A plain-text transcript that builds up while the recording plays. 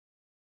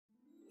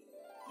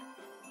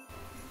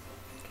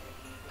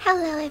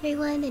Hello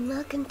everyone and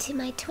welcome to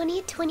my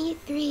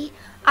 2023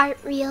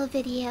 art reel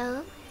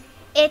video.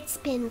 It's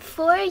been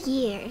 4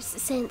 years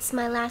since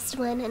my last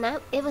one and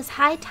it was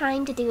high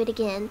time to do it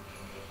again.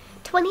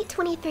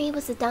 2023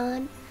 was the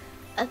dawn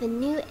of a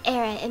new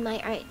era in my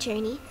art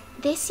journey.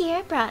 This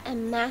year brought a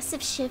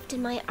massive shift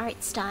in my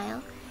art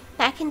style.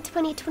 Back in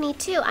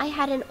 2022 I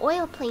had an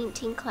oil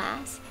painting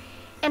class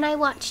and I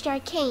watched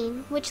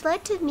Arcane, which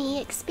led to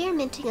me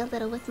experimenting a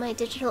little with my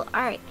digital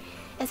art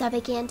as I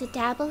began to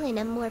dabble in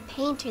a more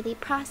painterly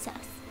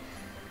process.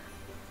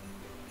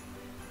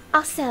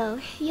 Also,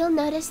 you'll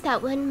notice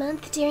that 1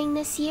 month during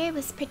this year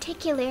was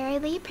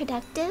particularly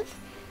productive.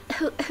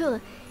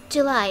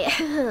 July.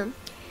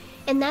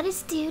 And that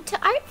is due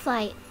to Art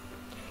Flight,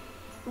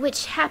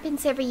 which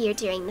happens every year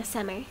during the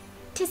summer.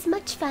 'Tis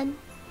much fun.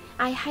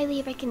 I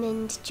highly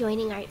recommend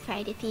joining Art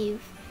Flight if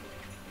you've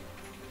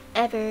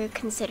ever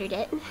considered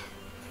it,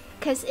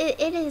 because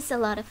it is a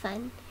lot of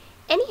fun.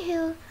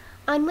 Anywho,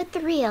 on with the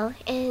reel,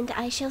 and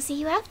I shall see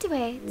you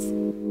afterwards.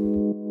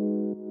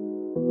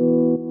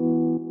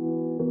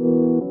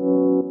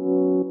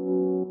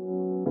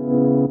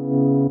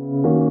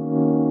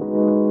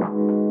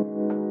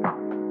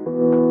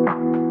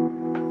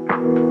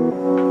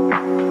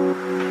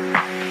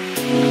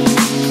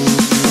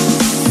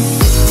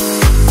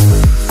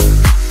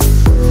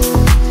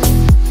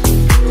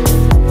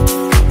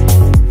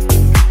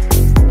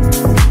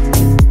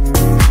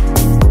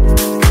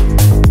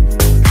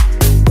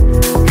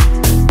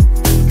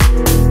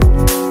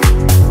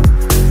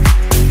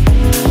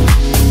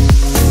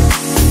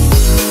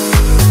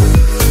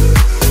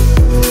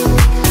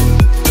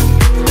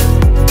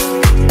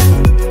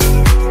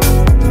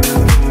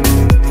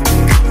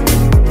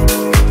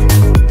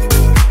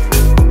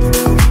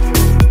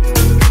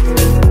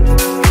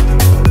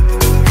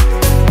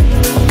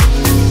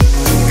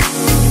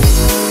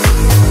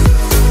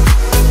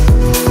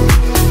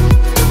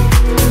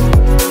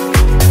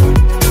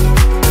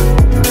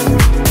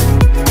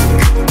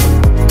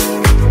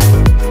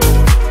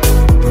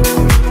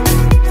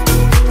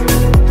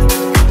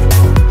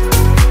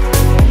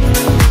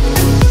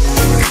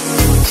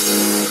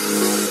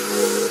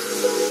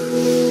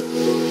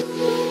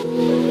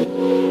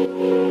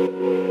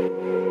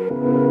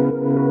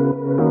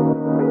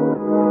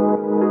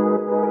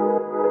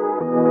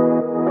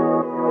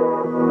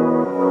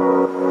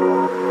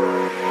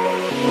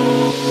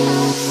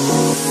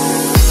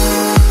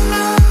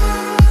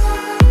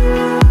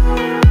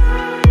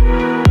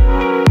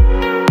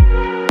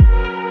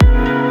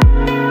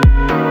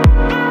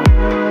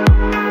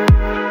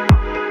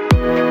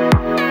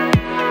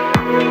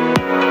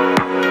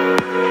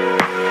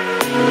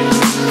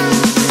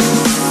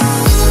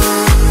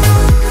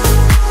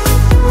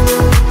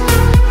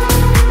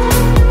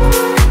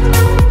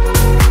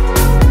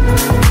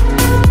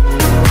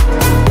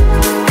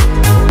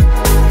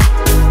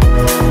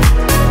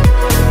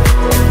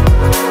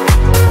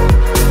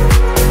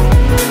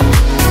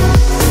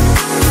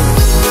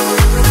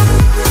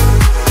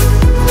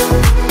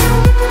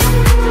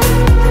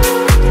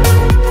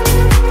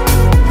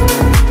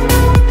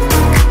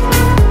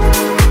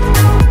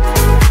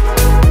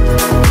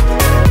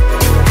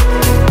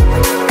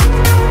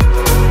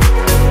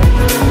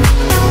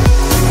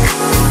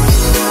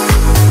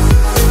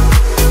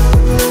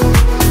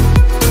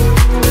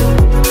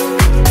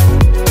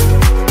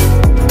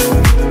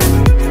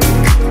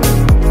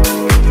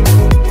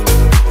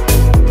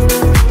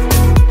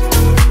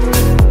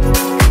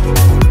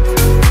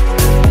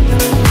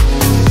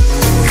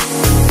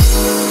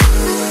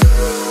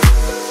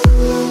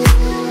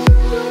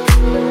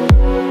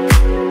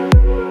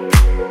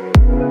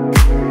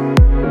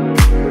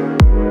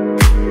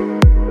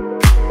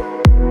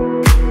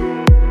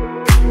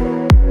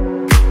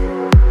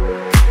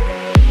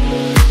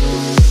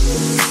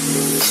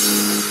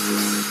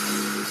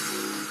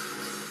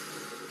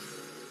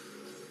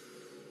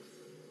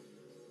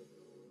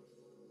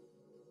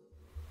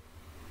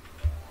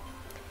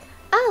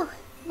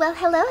 Well,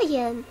 hello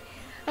again.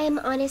 I am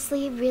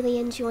honestly really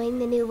enjoying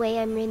the new way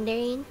I'm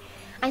rendering.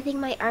 I think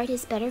my art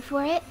is better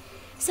for it,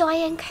 so I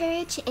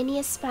encourage any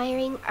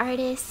aspiring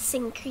artists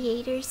and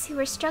creators who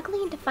are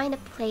struggling to find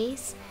a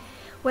place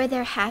where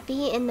they're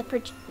happy in the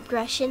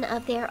progression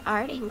of their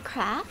art and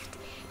craft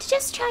to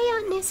just try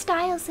out new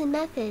styles and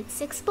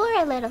methods, explore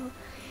a little,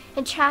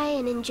 and try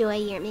and enjoy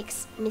your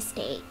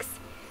mistakes.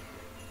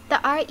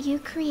 The art you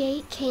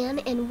create can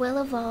and will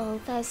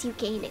evolve as you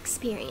gain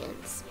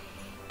experience.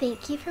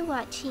 Thank you for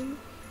watching.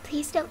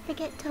 Please don't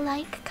forget to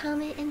like,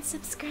 comment, and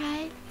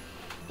subscribe.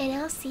 And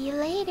I'll see you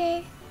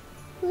later.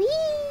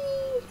 Whee!